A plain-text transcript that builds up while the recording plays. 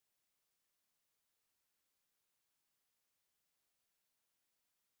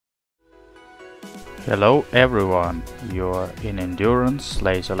Hello everyone, you're in Endurance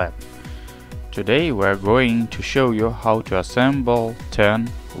Laser Lab. Today we're going to show you how to assemble 10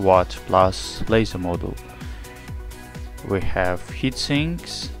 watt plus laser module. We have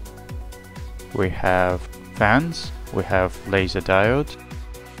heatsinks, we have fans, we have laser diode,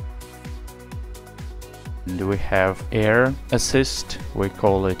 and we have air assist, we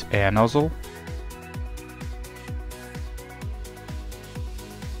call it air nozzle.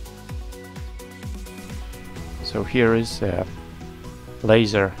 So here is a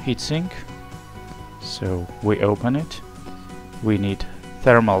laser heatsink. So we open it. We need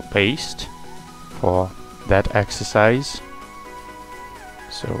thermal paste for that exercise.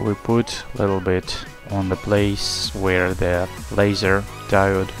 So we put a little bit on the place where the laser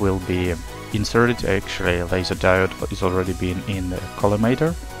diode will be inserted. Actually, a laser diode is already been in the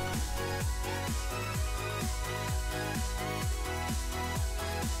collimator.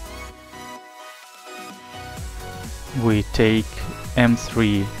 We take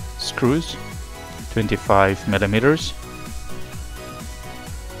M3 screws, 25 millimeters.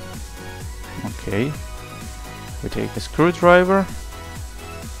 Okay, we take a screwdriver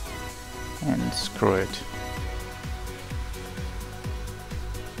and screw it.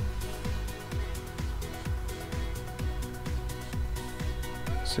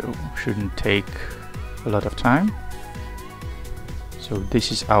 So shouldn't take a lot of time. So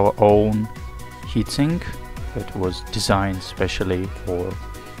this is our own heatsink that was designed specially for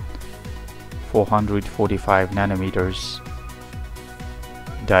 445 nanometers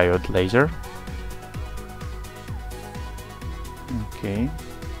diode laser. Okay,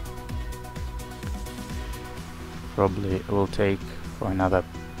 probably it will take for another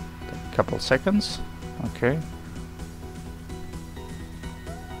couple seconds. Okay,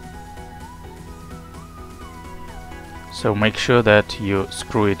 so make sure that you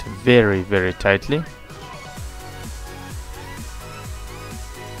screw it very tightly.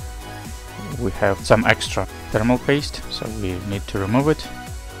 We have some extra thermal paste, so we need to remove it.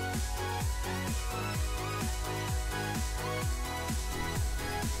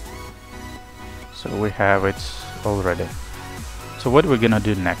 So we have it already. So what we're gonna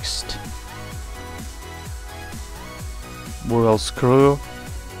do next? We will screw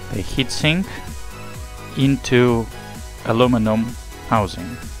the heatsink into aluminum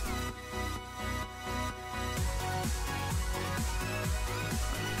housing.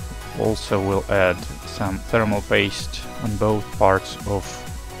 Also we'll add some thermal paste on both parts of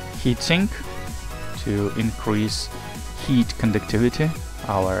heatsink to increase heat conductivity.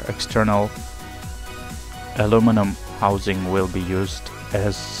 Our external aluminum housing will be used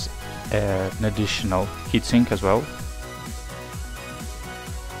as an additional heatsink as well.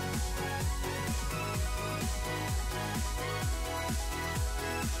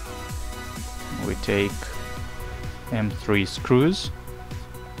 We take M3 screws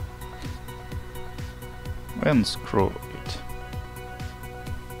and screw it.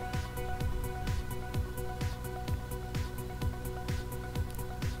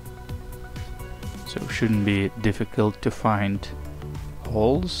 So shouldn't be difficult to find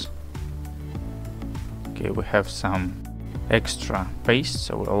holes. Okay, we have some extra paste,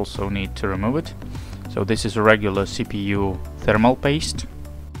 so we also need to remove it. So this is a regular CPU thermal paste.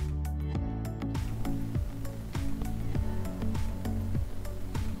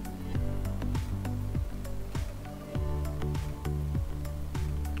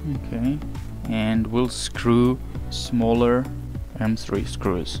 Okay, and we'll screw smaller M3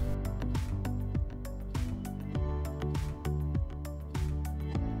 screws.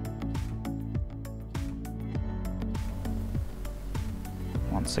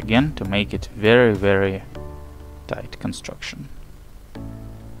 Once again, to make it very tight construction.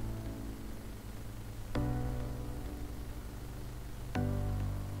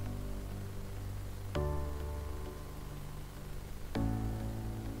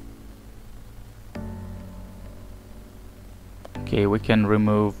 Okay, we can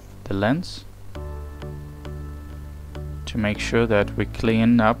remove the lens to make sure that we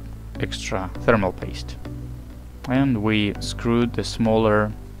clean up extra thermal paste. And we screwed the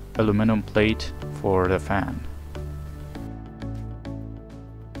smaller aluminum plate for the fan.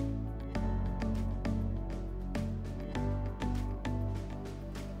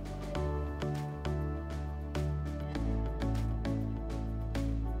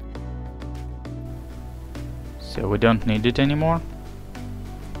 So we don't need it anymore.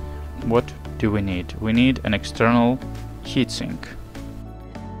 What do we need? We need an external heatsink.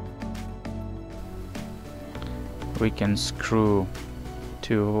 We can screw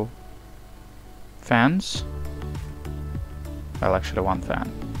two fans, well, actually one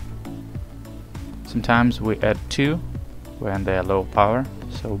fan. Sometimes we add 2 when they are low power,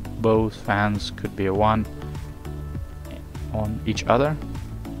 so both fans could be one on each other.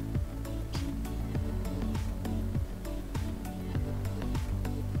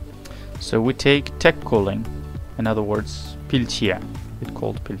 So we take tech cooling, in other words peltier, it's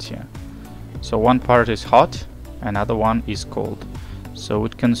called peltier. So one part is hot, another one is cold. So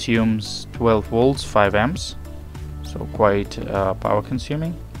it consumes 12 volts, 5 amps, so quite power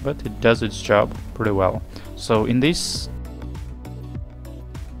consuming, but it does its job pretty well. So in this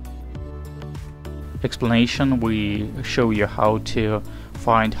explanation we show you how to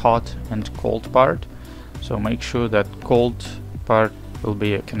find hot and cold part. So make sure that cold part will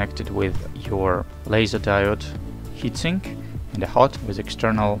be connected with your laser diode heatsink and the hot with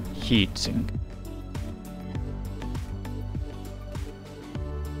external heatsink.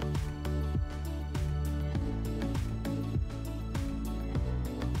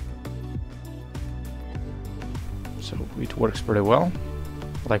 So it works pretty well.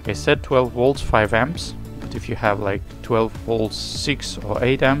 Like I said, 12 volts, 5 amps, but if you have like 12 volts, 6 or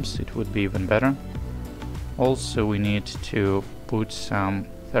 8 amps, it would be even better. Also, we need to put some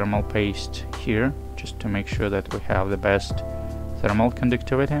thermal paste here, just to make sure that we have the best thermal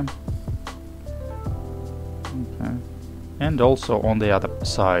conductivity. Okay. And also on the other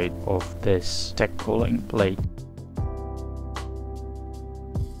side of this tech cooling plate.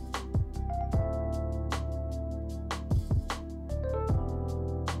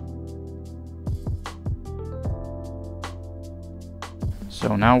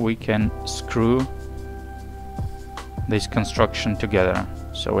 So now we can screw this construction together.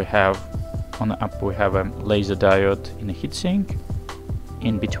 So we have on the up we have a laser diode in a heatsink,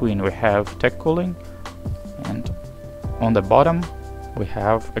 in between we have tech cooling, and on the bottom we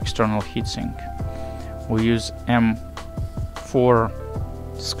have external heatsink. We use M4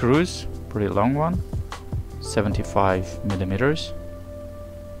 screws, pretty long one, 75 millimeters,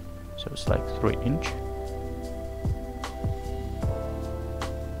 so it's like 3 inch.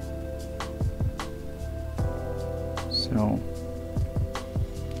 So,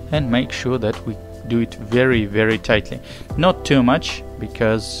 and make sure that we do it very tightly, not too much,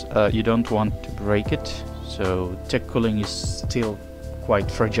 because you don't want to break it. So tech cooling is still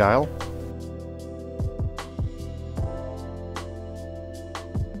quite fragile.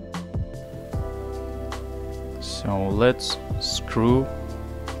 So let's screw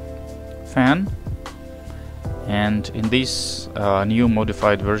fan. And in this new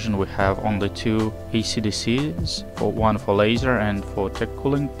modified version we have only 2 AC/DCs, one for laser and for tech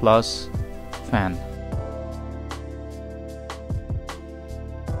cooling, plus fan.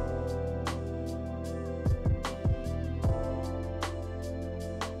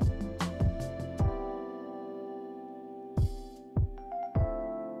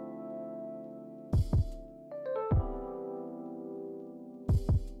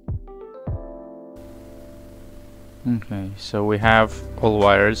 Okay, so we have all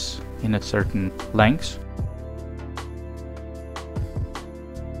wires in a certain length.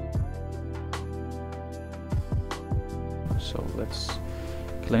 So let's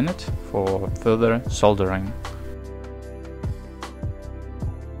clean it for further soldering.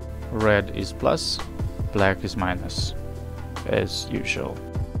 Red is plus, black is minus, as usual.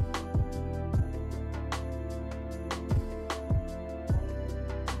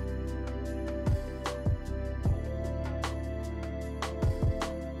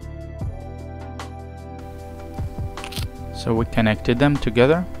 So we connected them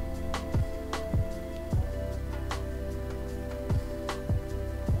together.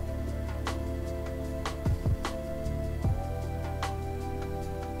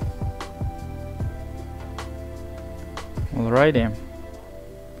 Alrighty.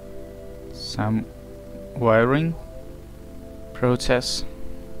 Some wiring process.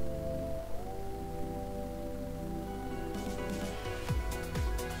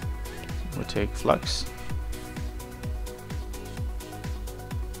 We take flux.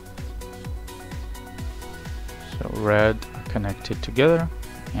 So red are connected together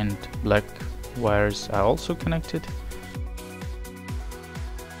and black wires are also connected.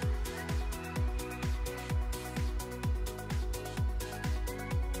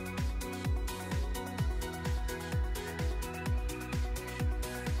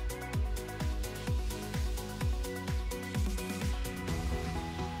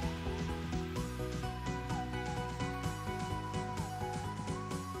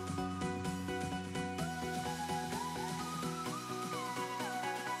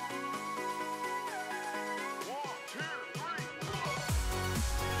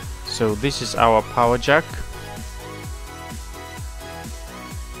 So this is our power jack.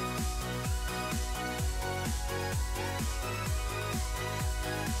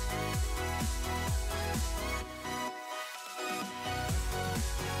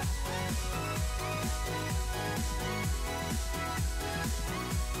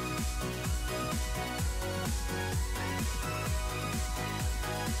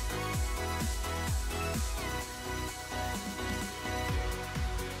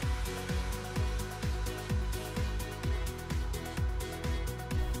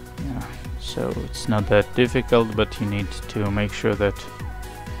 So it's not that difficult, but you need to make sure that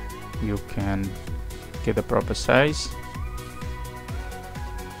you can get the proper size.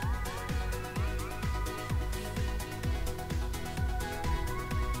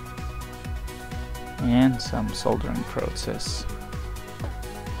 And some soldering process.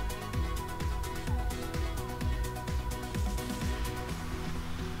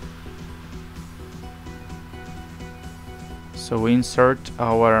 So we insert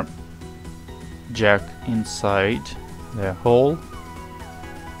our jack inside the hole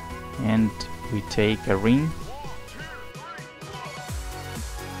and we take a ring .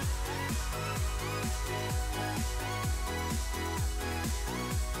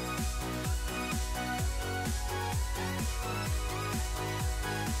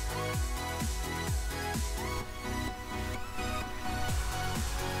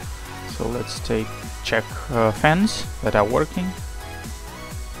 So let's check fans that are working.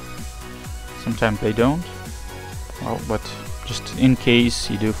 Sometimes they don't. Well, but just in case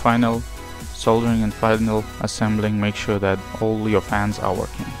you do final soldering and final assembling, make sure that all your fans are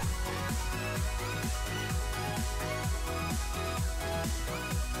working.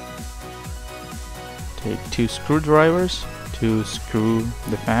 Take 2 screwdrivers to screw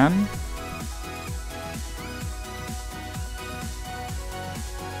the fan.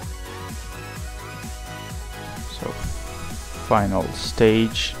 So final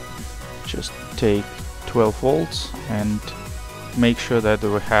stage, just take 12 volts and make sure that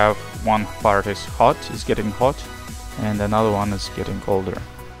we have one part is getting hot, and another one is getting colder.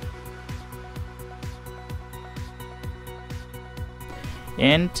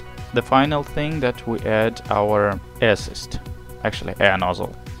 And the final thing that we add our air assist, actually air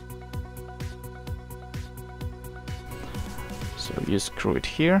nozzle. So you screw it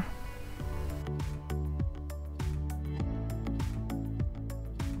here.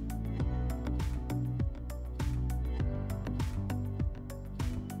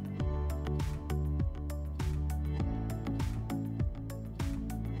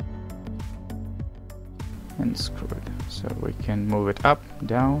 And screw it, so we can move it up,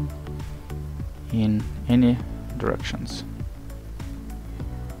 down, in any directions.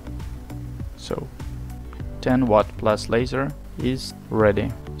 So 10 watt plus laser is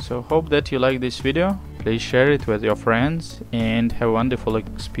ready. So hope that you like this video. Please share it with your friends and have a wonderful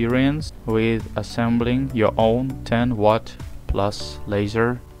experience with assembling your own 10 watt plus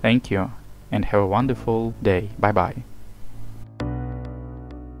laser. Thank you and have a wonderful day. Bye bye.